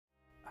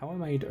How I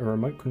made a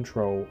remote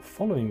control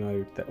following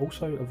mode that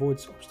also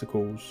avoids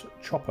obstacles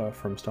Chopper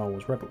from Star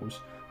Wars Rebels,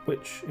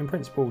 which in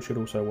principle should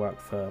also work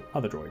for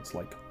other droids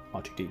like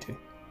R2-D2.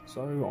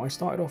 So I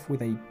started off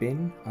with a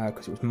bin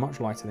because it was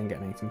much lighter than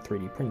getting anything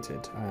 3D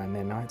printed, and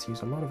then I had to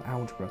use a lot of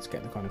algebra to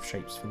get the kind of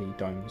shapes for the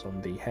domes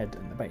on the head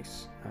and the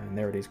base. And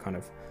there it is, kind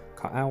of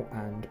cut out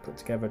and put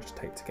together, just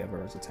taped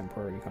together as a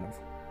temporary kind of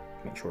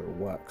make sure it all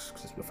works,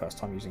 because it's the first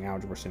time using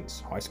algebra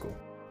since high school.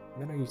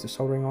 Then I used a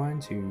soldering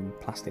iron to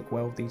plastic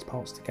weld these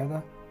parts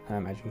together,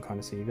 as you can kind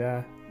of see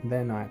there.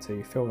 Then I had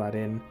to fill that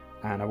in,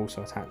 and I've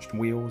also attached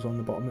wheels on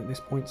the bottom at this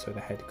point so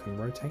the head can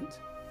rotate.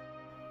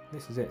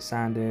 This is it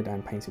sanded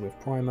and painted with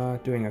primer,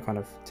 doing a kind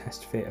of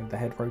test fit of the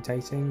head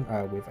rotating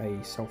with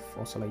a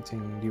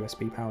self-oscillating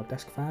USB powered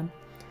desk fan.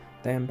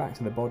 Then back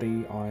to the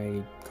body,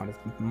 I kind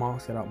of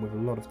marked it up with a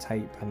lot of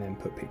tape and then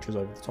put pictures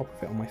over the top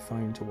of it on my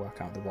phone to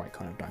work out the right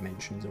kind of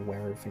dimensions of where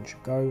everything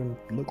should go and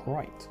look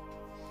right.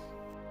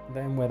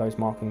 Then where those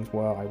markings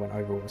were, I went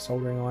over with a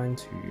soldering iron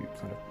to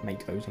kind of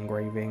make those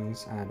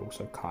engravings and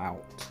also cut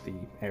out the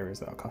areas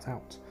that are cut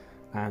out.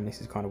 And this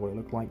is kind of what it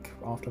looked like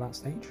after that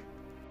stage.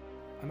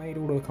 I made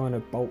all the kind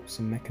of bolts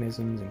and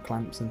mechanisms and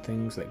clamps and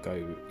things that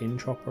go in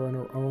Chopper and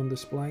are on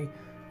display,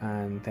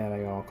 and there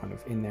they are kind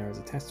of in there as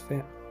a test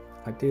fit.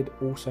 I did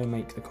also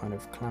make the kind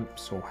of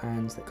clamps or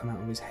hands that come out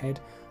of his head,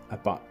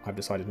 but I've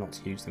decided not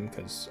to use them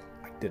because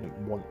I didn't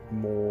want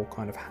more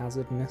kind of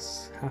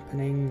hazardness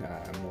happening,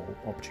 more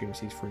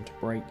opportunities for him to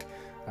break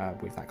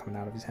with that coming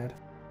out of his head,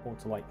 or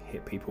to like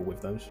hit people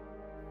with those.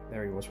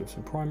 There he was with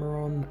some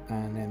primer on,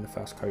 and then the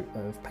first coat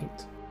of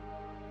paint.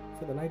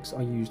 For the legs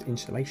I used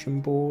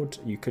insulation board.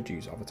 You could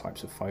use other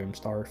types of foam,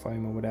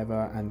 styrofoam or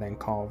whatever, and then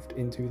carved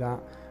into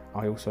that.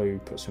 I also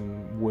put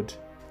some wood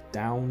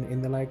down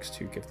in the legs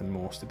to give them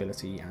more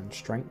stability and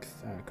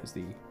strength because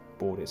the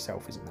board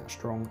itself isn't that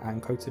strong,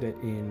 and coated it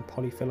in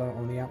polyfiller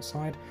on the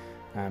outside,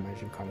 as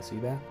you can kind of see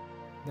there.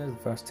 There's the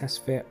first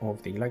test fit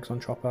of the legs on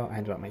Chopper. I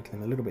ended up making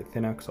them a little bit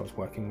thinner because I was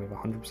working with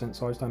 100%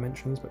 size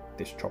dimensions, but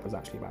this Chopper is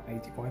actually about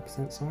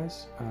 85%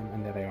 size,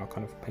 and there they are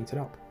kind of painted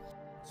up.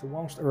 So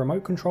whilst a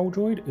remote control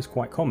droid is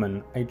quite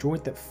common, a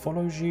droid that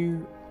follows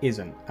you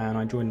isn't, and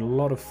I joined a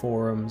lot of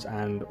forums,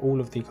 and all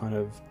of the kind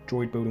of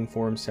droid building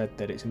forums said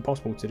that it's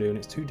impossible to do and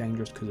it's too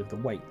dangerous because of the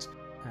weight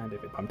and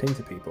if it bumped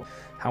into people.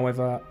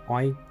 However,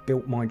 I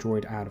built my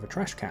droid out of a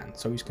trash can,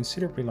 so he's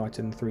considerably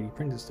lighter than the 3D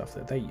printed stuff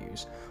that they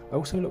use. I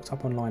also looked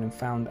up online and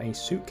found a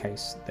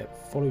suitcase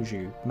that follows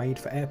you, made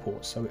for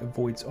airports, so it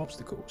avoids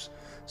obstacles.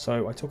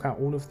 So I took out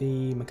all of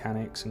the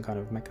mechanics and kind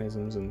of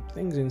mechanisms and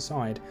things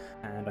inside,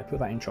 and I put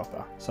that in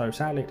Chopper. So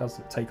sadly it does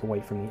take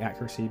away from the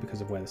accuracy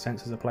because of where the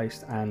sensors are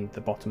placed, and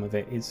the bottom of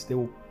it is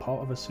still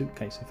part of a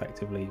suitcase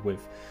effectively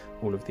with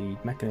all of the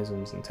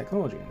mechanisms and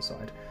technology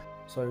inside.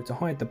 So to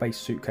hide the base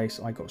suitcase,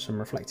 I got some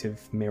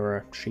reflective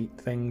mirror sheet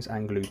things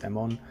and glued them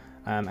on,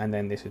 and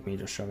then this is me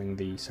just showing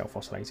the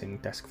self-oscillating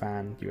desk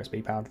fan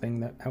USB powered thing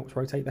that helps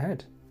rotate the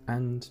head.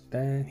 And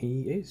there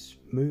he is,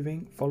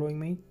 moving, following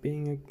me,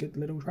 being a good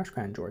little trash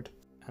can droid.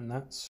 And that's